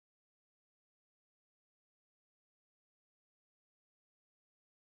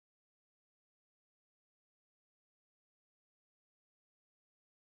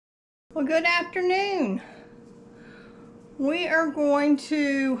Well, good afternoon. We are going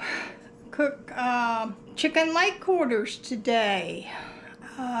to cook chicken leg quarters today.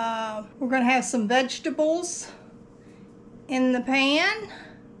 We're going to have some vegetables in the pan,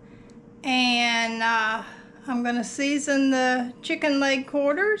 and I'm going to season the chicken leg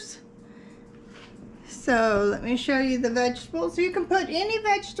quarters. So let me show you the vegetables. You can put any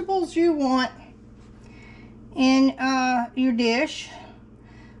vegetables you want in your dish,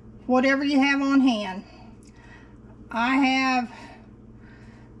 whatever you have on hand. I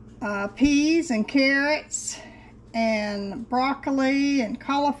have peas and carrots and broccoli and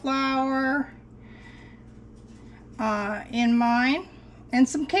cauliflower in mine, and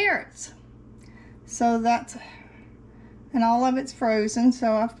some carrots. So that's, and all of it's frozen,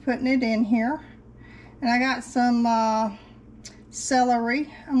 so I'm putting it in here. And I got some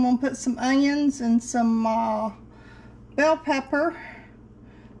celery. I'm gonna put some onions and some bell pepper.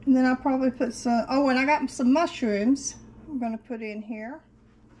 And then I'll probably put some, oh, and I got some mushrooms I'm going to put in here.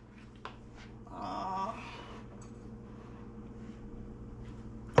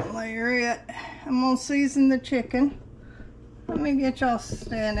 Layer it. I'm going to season the chicken. Let me get y'all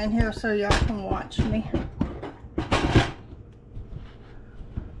standing here so y'all can watch me.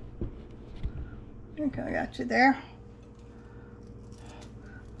 Okay, I got you there.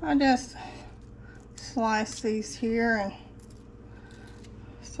 I just slice these here and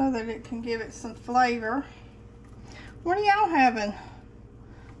so that it can give it some flavor. What are y'all having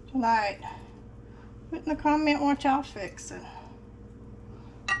tonight? Put in the comment what y'all fixing.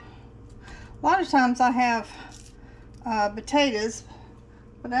 A lot of times I have potatoes,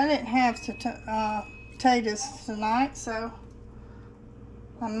 but I didn't have potatoes tonight, so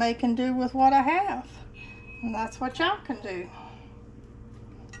I'm making do with what I have. And that's what y'all can do.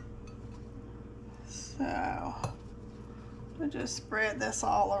 So we'll just spread this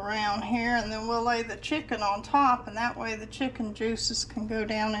all around here, and then we'll lay the chicken on top, and that way the chicken juices can go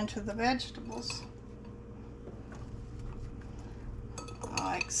down into the vegetables.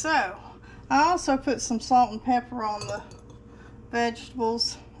 Like so. I also put some salt and pepper on the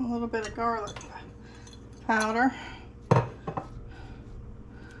vegetables, a little bit of garlic powder. Doesn't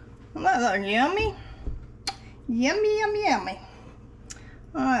that look yummy? Yummy, yummy, yummy.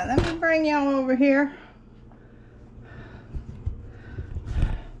 Alright, let me bring y'all over here.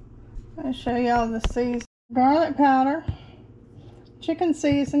 I'll show y'all the season. Garlic powder, chicken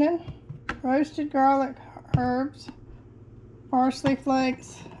seasoning, roasted garlic herbs, parsley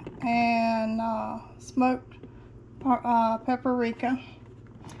flakes, and smoked paprika.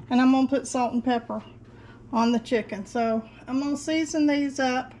 And I'm going to put salt and pepper on the chicken. So I'm going to season these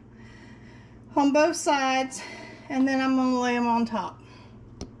up on both sides, and then I'm going to lay them on top.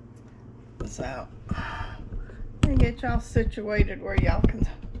 So let me get y'all situated where y'all can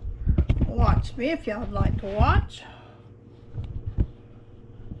watch me if y'all would like to watch.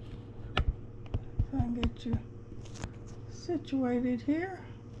 So I can get you situated here.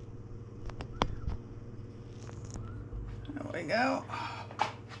 There we go.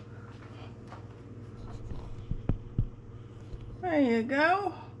 There you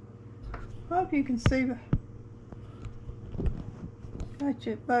go. Hope you can see the, got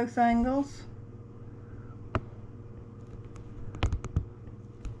you at both angles.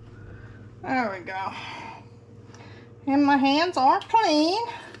 There we go. And my hands are clean.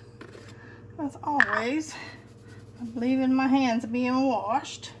 As always, I believe in my hands being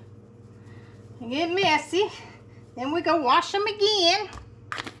washed. They get messy, then we go wash them again.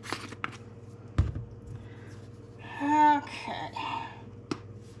 Okay.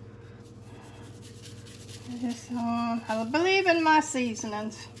 I believe in my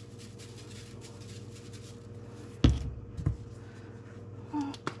seasonings.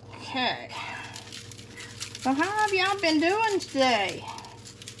 Okay, so how have y'all been doing today?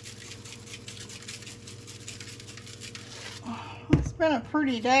 It's been a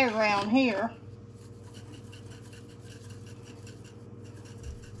pretty day around here.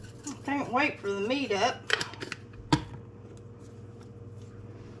 I can't wait for the meetup.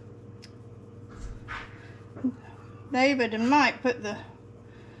 David and Mike put the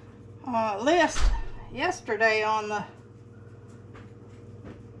list yesterday on the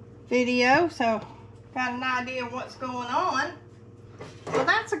video, so got an idea of what's going on. So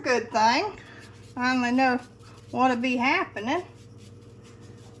that's a good thing. Finally know what'll be happening.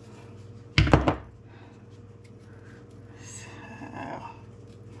 So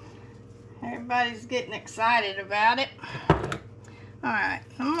everybody's getting excited about it. Alright,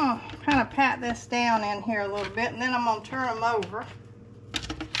 I'm gonna kind of pat this down in here a little bit, and then I'm gonna turn them over.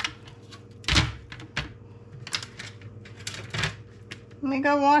 Let me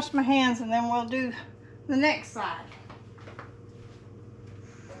go wash my hands and then we'll do the next side.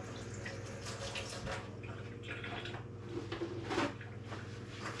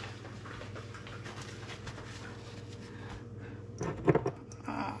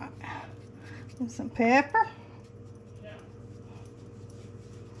 Alright. And some pepper.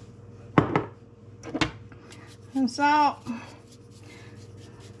 And salt.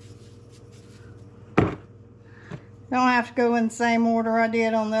 Don't have to go in the same order I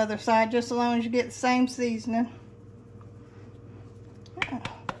did on the other side, just as long as you get the same seasoning.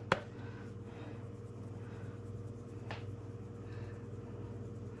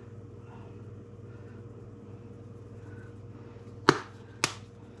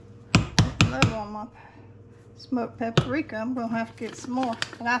 Love on my smoked paprika. I'm gonna have to get some more,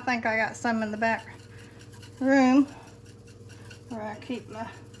 but I think I got some in the back room where I keep my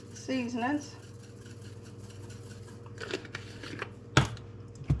seasonings.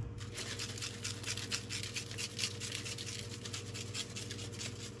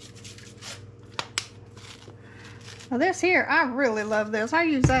 Now this here, I really love this. I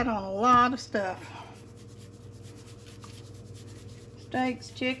use that on a lot of stuff. Steaks,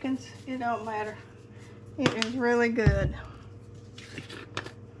 chickens, it don't matter. It is really good.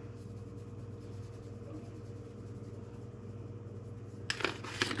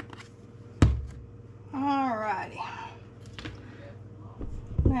 Alrighty.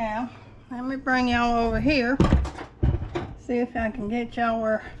 Now, let me bring y'all over here. See if I can get y'all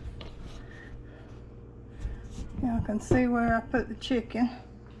where y'all can see where I put the chicken.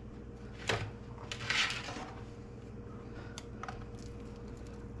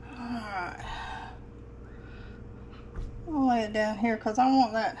 Alright. I'll lay it down here because I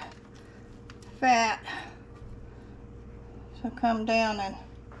want that fat to come down and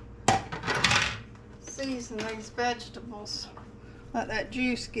season these vegetables. Let that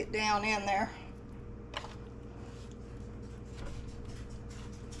juice get down in there.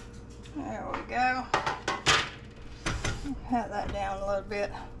 There we go. Pat that down a little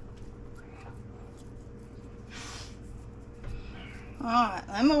bit. Alright,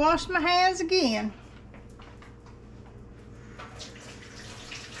 let me wash my hands again.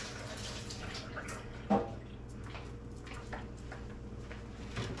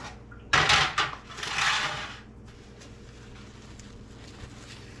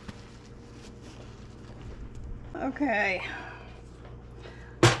 Okay.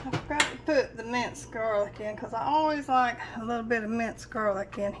 I forgot to put the minced garlic in because I always like a little bit of minced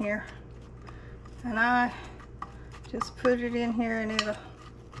garlic in here. And I just put it in here and it'll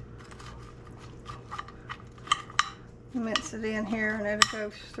mince it in here and it'll go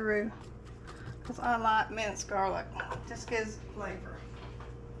through. Because I like minced garlic. It just gives flavor.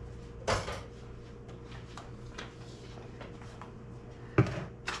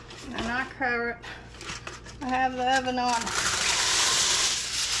 And I cover it. I have the oven on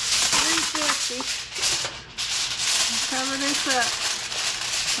 350. Cover this up.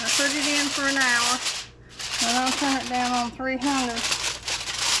 I put it in for an hour. And I'll turn it down on 300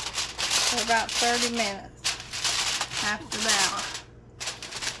 for about 30 minutes after the hour.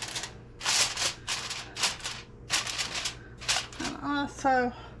 And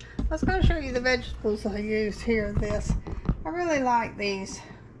also, I was going to show you the vegetables I use here. I really like these.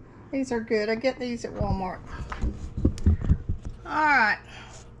 These are good. I get these at Walmart. Alright.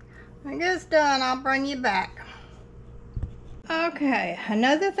 When it gets done, I'll bring you back. Okay,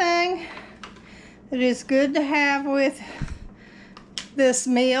 another thing that is good to have with this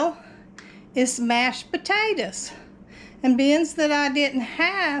meal is mashed potatoes. And being that I didn't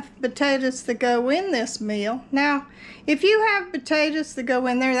have potatoes to go in this meal. Now, if you have potatoes to go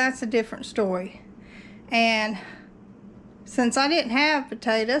in there, that's a different story. And since I didn't have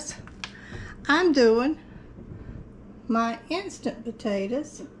potatoes, I'm doing my instant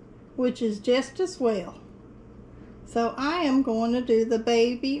potatoes, which is just as well. So I am going to do the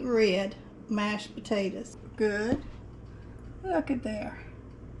baby red mashed potatoes. Good. Look at there.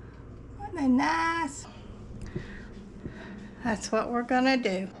 Aren't they nice? That's what we're gonna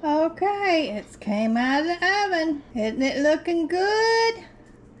do. Okay, it's came out of the oven. Isn't it looking good?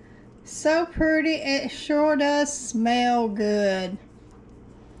 So pretty. It sure does smell good.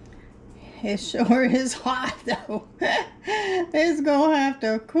 It sure is hot though. It's gonna have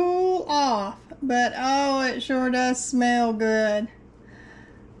to cool off. But oh, it sure does smell good.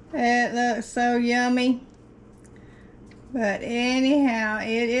 It looks so yummy. But anyhow,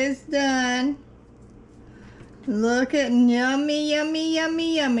 it is done. Look at yummy, yummy,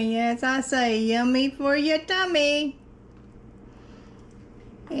 yummy, yummy. As I say, yummy for your tummy.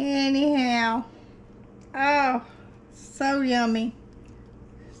 Anyhow. Oh, so yummy.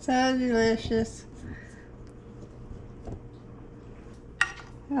 So delicious.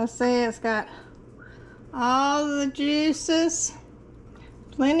 I'll see it's got all the juices.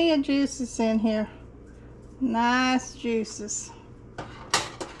 Plenty of juices in here. Nice juices.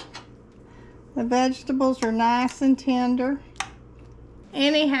 The vegetables are nice and tender.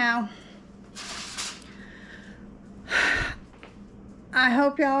 Anyhow, I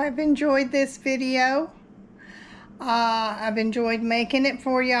hope y'all have enjoyed this video. I've enjoyed making it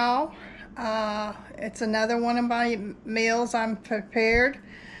for y'all. It's another one of my meals I'm prepared.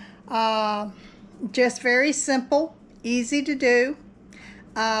 Just very simple, easy to do.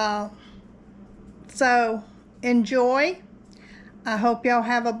 So enjoy. I hope y'all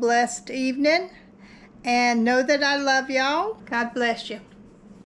have a blessed evening, and know that I love y'all. God bless you.